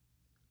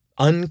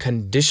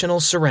Unconditional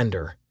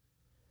surrender.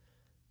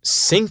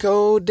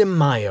 Cinco de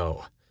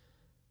Mayo.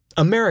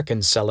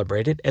 Americans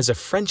celebrate it as a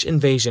French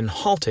invasion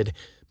halted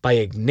by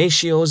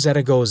Ignacio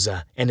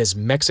Zaragoza and his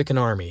Mexican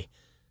army.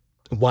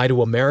 Why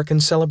do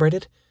Americans celebrate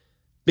it?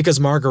 Because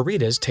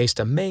margaritas taste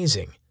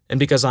amazing, and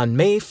because on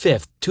May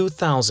 5,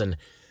 2000,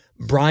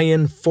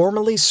 Brian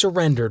formally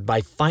surrendered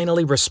by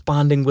finally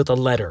responding with a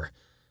letter.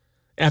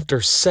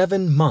 After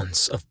 7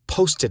 months of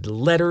posted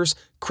letters,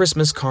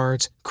 Christmas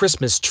cards,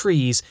 Christmas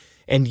trees,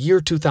 and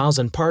year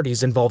 2000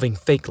 parties involving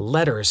fake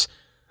letters,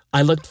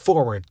 I looked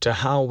forward to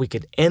how we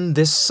could end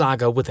this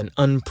saga with an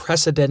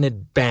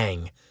unprecedented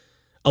bang.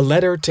 A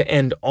letter to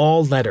end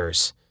all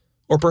letters.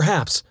 Or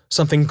perhaps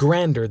something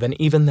grander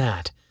than even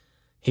that.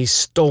 He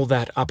stole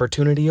that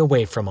opportunity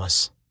away from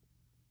us.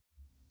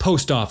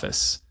 Post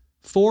office.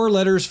 4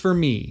 letters for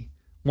me.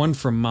 1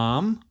 from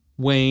Mom,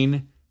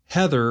 Wayne,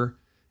 Heather,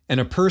 and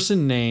a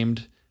person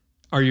named,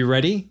 are you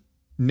ready?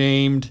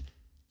 Named,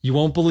 you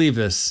won't believe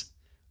this,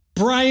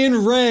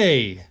 Brian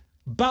Ray.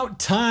 About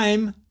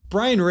time.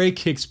 Brian Ray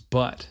kicks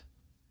butt.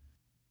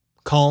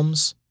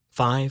 Calms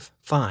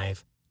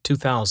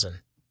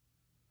 5/5/2000.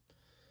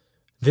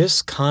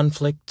 This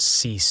conflict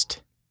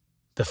ceased.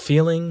 The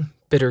feeling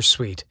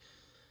bittersweet.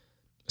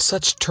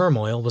 Such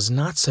turmoil was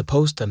not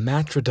supposed to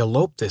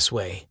matridelope this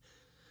way.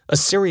 A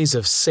series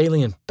of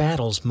salient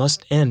battles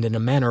must end in a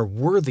manner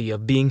worthy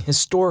of being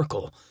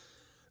historical.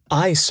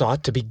 I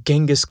sought to be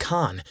Genghis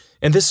Khan,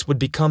 and this would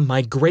become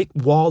my Great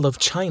Wall of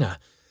China,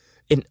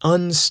 an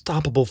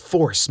unstoppable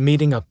force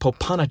meeting a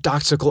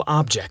popanadoxical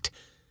object.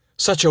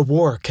 Such a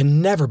war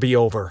can never be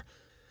over.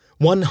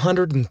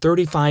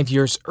 135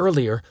 years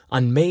earlier,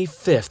 on May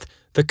 5th,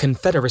 the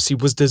Confederacy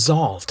was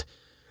dissolved.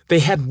 They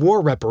had war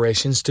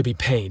reparations to be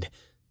paid.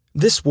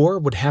 This war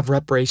would have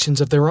reparations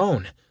of their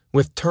own,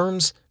 with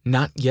terms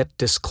not yet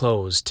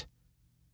disclosed.